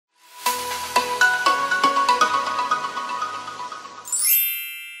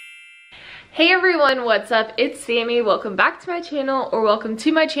Hey everyone, what's up? It's Sammy. Welcome back to my channel, or welcome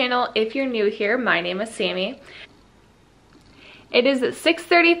to my channel if you're new here. My name is Sammy. It is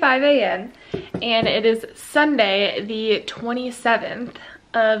 6:35 a.m. and it is Sunday, the 27th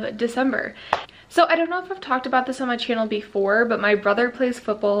of December. So I don't know if I've talked about this on my channel before, but my brother plays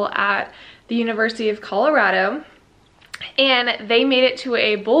football at the University of Colorado, and they made it to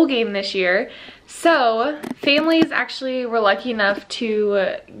a bowl game this year. So families actually were lucky enough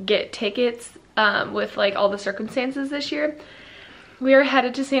to get tickets with like all the circumstances this year. We are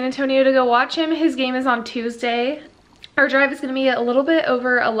headed to San Antonio to go watch him. His game is on Tuesday. Our drive is going to be a little bit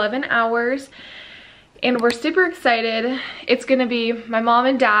over 11 hours. And we're super excited. It's gonna be my mom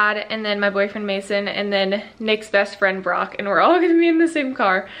and dad, and then my boyfriend Mason, and then Nick's best friend Brock, and we're all gonna be in the same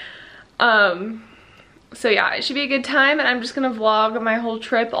car. So yeah, it should be a good time, and I'm just gonna vlog my whole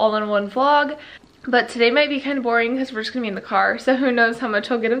trip all in one vlog. But today might be kind of boring because we're just gonna be in the car, so who knows how much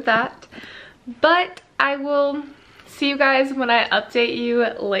I'll get of that. But I will see you guys when I update you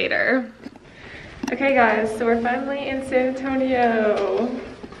later. Okay guys, so we're finally in San Antonio.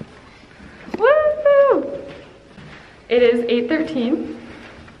 Woo! It is 8:13.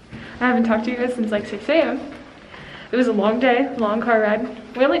 I haven't talked to you guys since like 6 a.m. It was a long day, long car ride.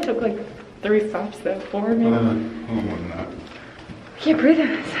 We only took like 3 stops though, 4 maybe. More than that. I can't breathe in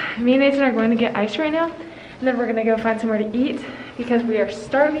this. Me and Nathan are going to get ice right now, and then we're gonna go find somewhere to eat because we are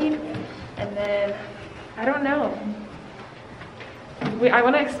starving. And then, I don't know. I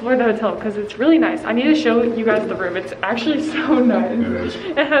want to explore the hotel because it's really nice. I need to show you guys the room. It's actually so nice. It is.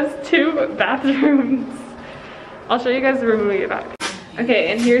 It has 2 bathrooms. I'll show you guys the room when we get back.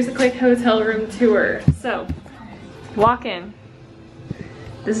 Okay, and here's a quick hotel room tour. So, walk in.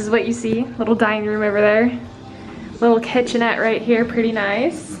 This is what you see. Little dining room over there. Little kitchenette right here, pretty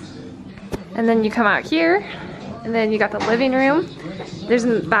nice. And then you come out here, and then you got the living room. There's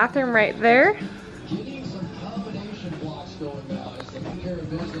a bathroom right there.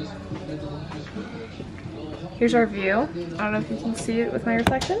 Here's our view. I don't know if you can see it with my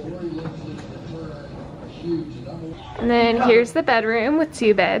reflection. And then here's the bedroom with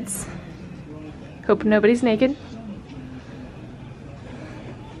 2 beds. Hope nobody's naked.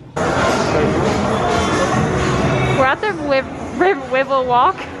 We're at the Wibble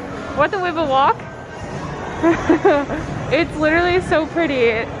Walk. We're at the Wibble Walk. It's literally so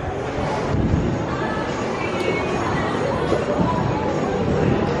pretty.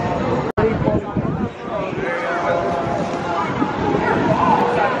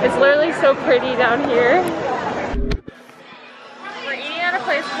 It's literally so pretty down here. We're eating at a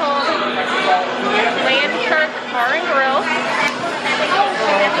place called Land Shark Bar and Grill.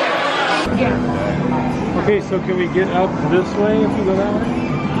 Yeah. Okay, so can we get up this way if we go that way?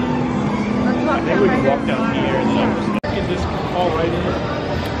 Maybe we can walk down here and then we can just fall right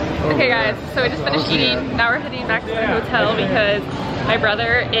in. Okay guys, so we just finished eating. Now we're heading back to the hotel because my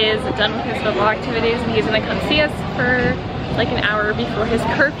brother is done with his football activities and he's gonna come see us for like an hour before his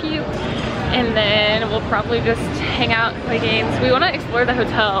curfew, and then we'll probably just hang out and play games. We want to explore the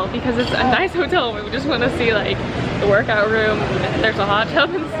hotel because it's a nice hotel. We just want to see like the workout room. There's a hot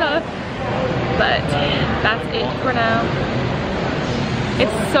tub and stuff, but that's it for now.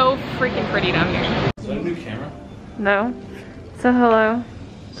 It's so freaking pretty down here. Is that a new camera? No. So hello. Are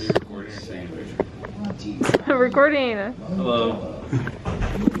you recording or saying? Recording. Hello.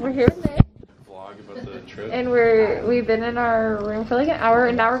 We're here with Nick. Vlog about the trip. And we've been in our room for like an hour,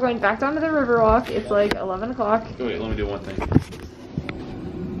 and now we're going back down to the Riverwalk. It's like 11 o'clock. Oh, wait, let me do one thing.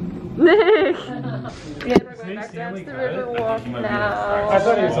 Nick! Yeah, we're going back down to the Riverwalk now. I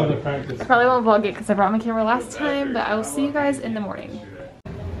thought he was on the practice. I probably won't vlog it because I brought my camera last time, but I will see you guys in the morning.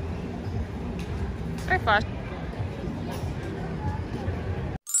 Alright, flash.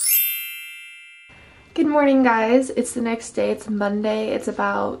 Good morning guys, it's the next day, it's Monday, it's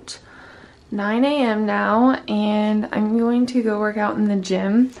about 9 a.m. now, and I'm going to go work out in the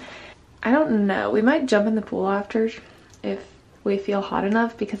gym. I don't know, we might jump in the pool after if we feel hot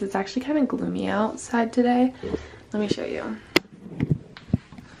enough because it's actually kind of gloomy outside today. Let me show you.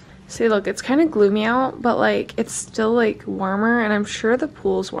 See, look, it's kind of gloomy out, but like it's still like warmer, and I'm sure the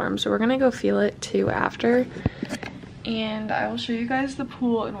pool's warm, so we're gonna go feel it too after. And I will show you guys the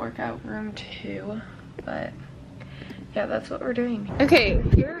pool and workout room too. But yeah, that's what we're doing. Okay,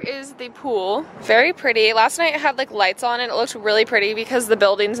 here is the pool. Very pretty. Last night it had like lights on, and it looked really pretty because the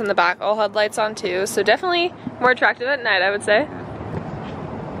buildings in the back all had lights on too. So definitely more attractive at night, I would say.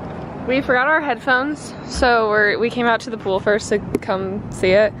 We forgot our headphones, so we came out to the pool first to come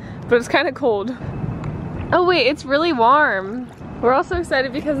see it, but it's kind of cold. Oh wait, it's really warm. We're also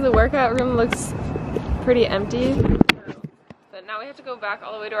excited because the workout room looks pretty empty. But now we have to go back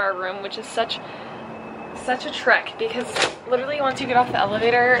all the way to our room, which is such a trek because literally once you get off the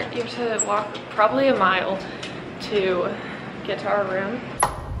elevator, you have to walk probably a mile to get to our room.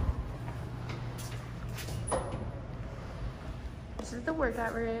 This is the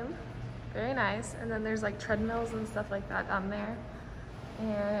workout room. Very nice. And then there's like treadmills and stuff like that down there.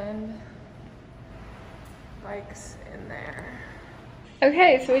 And bikes in there.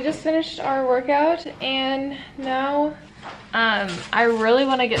 Okay, so we just finished our workout and now I really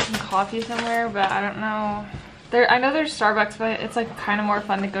want to get some coffee somewhere, but I don't know. I know there's Starbucks, but it's like kind of more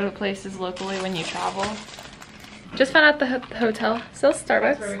fun to go to places locally when you travel. Just found out the hotel sells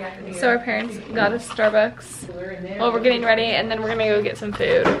Starbucks, so our parents got us Starbucks while we're getting ready, and then we're gonna go get some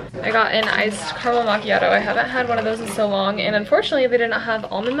food. I got an iced caramel macchiato. I haven't had one of those in so long, and unfortunately they did not have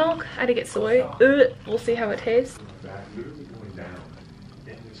almond milk. I had to get soy. Ugh. We'll see how it tastes.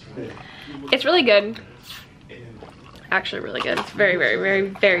 It's really good. Actually really good. It's very, very, very,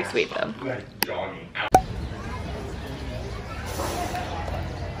 very sweet though.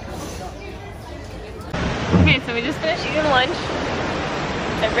 Okay, so we just finished eating lunch.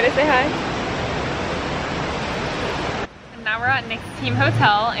 Everybody say hi. And now we're at Nick's team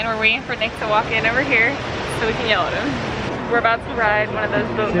hotel and we're waiting for Nick to walk in over here so we can yell at him. We're about to ride one of those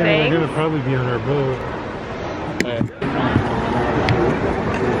boat things. We're gonna probably be on our boat.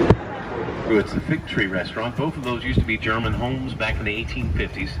 It's the Fig Tree Restaurant. Both of those used to be German homes back in the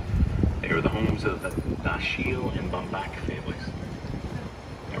 1850s. They were the homes of the Dashiell and Bumbach families.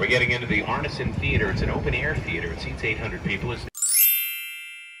 Now we're getting into the Arneson Theater. It's an open-air theater. It seats 800 people.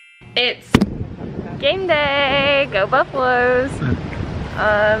 It's game day! Go Buffaloes!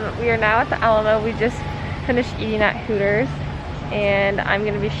 We are now at the Alamo. We just finished eating at Hooters. And I'm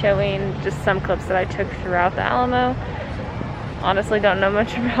going to be showing just some clips that I took throughout the Alamo. Honestly, don't know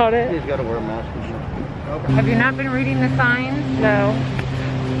much about it. He's got to wear a mask. Have you not been reading the signs? No.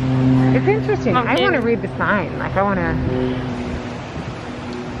 It's interesting. I Okay. want to read the sign. Like, I want to...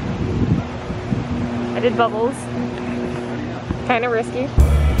 I did bubbles. Kind of risky.